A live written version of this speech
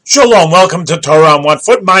Shalom, welcome to Torah on One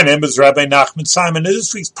Foot. My name is Rabbi Nachman Simon. In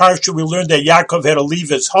this week's parsha, we learned that Yaakov had to leave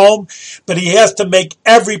his home, but he has to make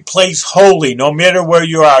every place holy, no matter where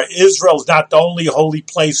you are. Israel is not the only holy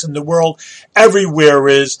place in the world. Everywhere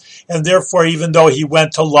is, and therefore, even though he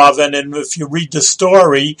went to Lavan, and if you read the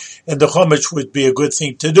story, and the Chumash would be a good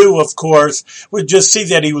thing to do, of course, we'd just see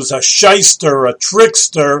that he was a shyster, a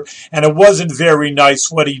trickster, and it wasn't very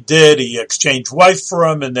nice what he did. He exchanged wife for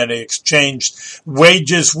him, and then he exchanged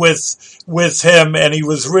wages with him, and he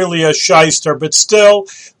was really a shyster. But still,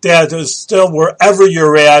 that is still wherever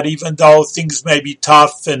you're at, even though things may be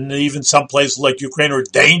tough, and even some places like Ukraine are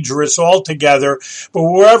dangerous altogether, but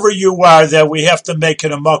wherever you are, that we have to make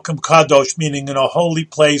it a Makom Kadosh, meaning in a holy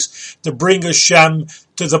place, to bring Hashem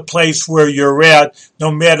to the place where you're at,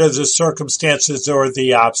 no matter the circumstances or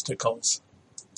the obstacles.